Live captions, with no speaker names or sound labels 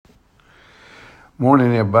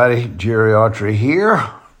Morning, everybody. Jerry Autry here,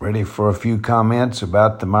 ready for a few comments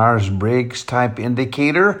about the Myers-Briggs type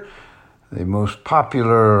indicator, the most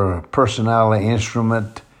popular personality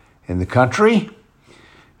instrument in the country.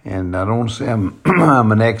 And I don't say I'm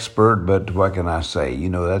an expert, but what can I say?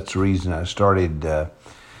 You know, that's the reason I started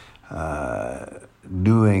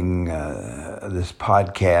doing this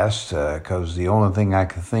podcast, because the only thing I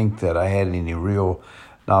could think that I had any real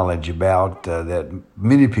knowledge about that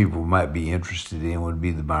many people might be interested in would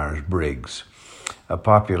be the Myers-Briggs, a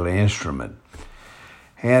popular instrument.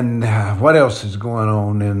 And what else is going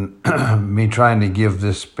on in me trying to give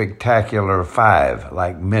this spectacular 5,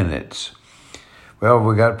 like minutes? Well,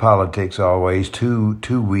 we got politics always, two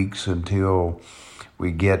weeks until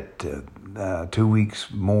we get 2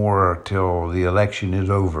 weeks more till the election is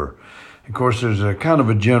over. Of course, there's a kind of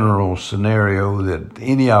a general scenario that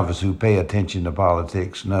any of us who pay attention to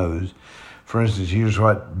politics knows. For instance, here's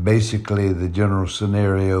what basically the general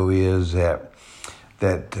scenario is, that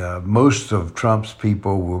most of Trump's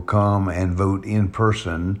people will come and vote in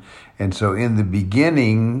person. And so in the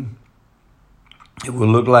beginning, it will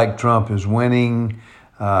look like Trump is winning.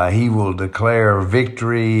 He will declare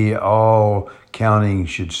victory. All counting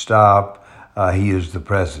should stop. He is the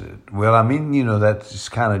president. Well, I mean, you know, that's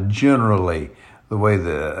kind of generally the way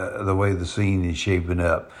the scene is shaping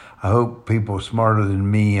up. I hope people smarter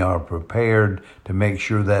than me are prepared to make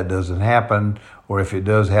sure that doesn't happen, or if it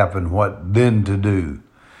does happen, what then to do.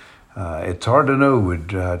 It's hard to know with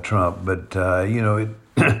Trump, but you know,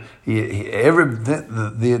 the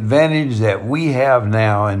advantage that we have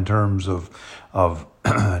now in terms of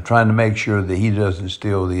trying to make sure that he doesn't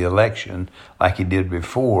steal the election like he did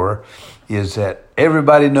before is that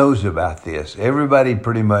everybody knows about this. Everybody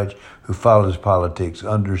pretty much who follows politics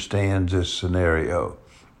understands this scenario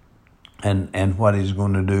and what he's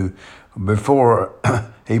going to do before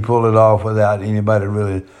he pulled it off without anybody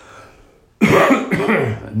really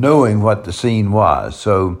knowing what the scene was.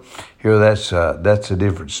 So here, that's a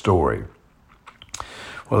different story.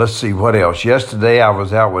 Well, let's see what else. Yesterday, I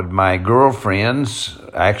was out with my girlfriends,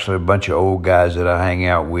 actually a bunch of old guys that I hang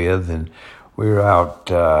out with, and we were out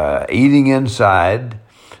eating inside,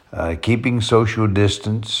 keeping social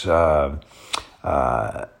distance, and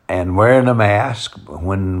wearing a mask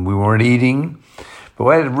when we weren't eating. But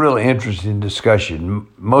we had a really interesting discussion.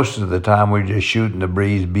 Most of the time, we're just shooting the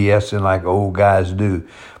breeze, BSing like old guys do.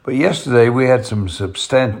 But yesterday, we had some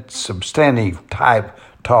substantive type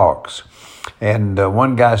talks. And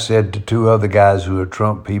one guy said to two other guys who are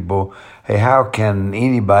Trump people, hey, how can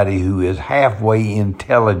anybody who is halfway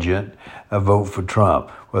intelligent vote for Trump?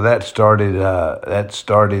 Well, that started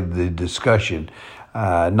the discussion.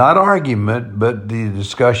 Not argument, but the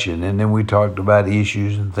discussion. And then we talked about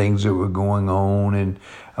issues and things that were going on and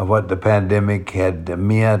what the pandemic had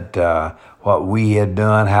meant, what we had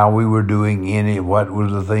done, how we were doing in it, what were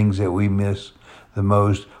the things that we missed the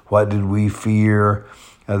most, what did we fear,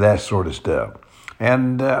 that sort of stuff.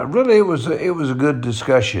 And really, it was a good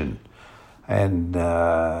discussion. And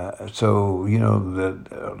so, you know,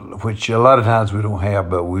 which a lot of times we don't have,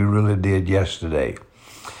 but we really did yesterday.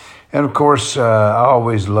 And of course, I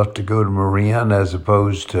always love to go to Marin as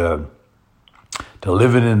opposed to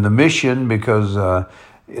living in the Mission, because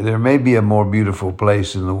there may be a more beautiful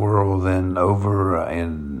place in the world than over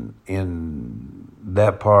in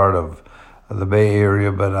that part of the Bay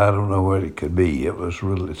Area, but I don't know what it could be. It's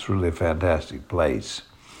really a fantastic place.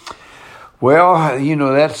 Well, you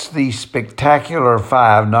know, that's the spectacular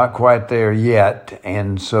 5, not quite there yet.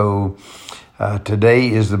 And so today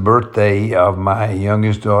is the birthday of my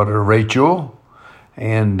youngest daughter, Rachel.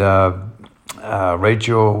 And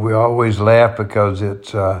Rachel, we always laugh because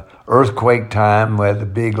it's earthquake time. We had the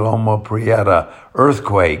big Loma Prieta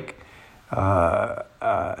earthquake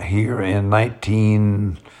here in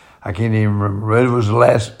I can't even remember. It was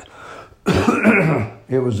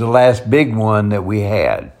the last big one that we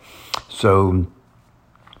had. So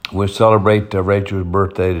we'll celebrate Rachel's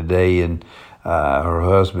birthday today, and her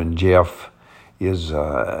husband Jeff is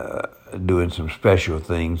doing some special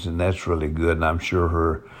things, and that's really good. And I'm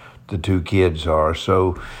sure the 2 kids are.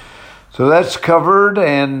 So that's covered,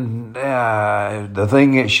 and the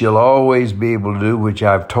thing that she'll always be able to do, which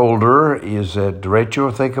I've told her, is that,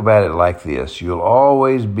 Rachel, think about it like this. You'll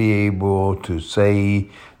always be able to say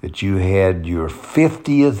that you had your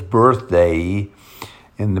 50th birthday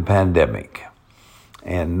in the pandemic.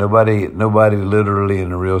 And nobody literally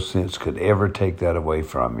in a real sense could ever take that away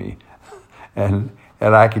from you. And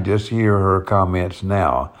I could just hear her comments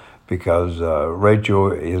now, because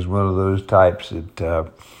Rachel is one of those types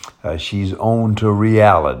that she's on to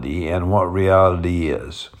reality and what reality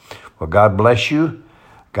is. Well, God bless you.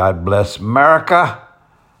 God bless America.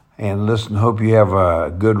 And listen, hope you have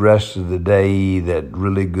a good rest of the day, that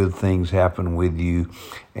really good things happen with you.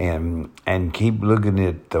 And keep looking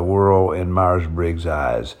at the world in Myers-Briggs'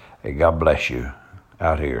 eyes. Hey, God bless you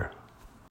out here.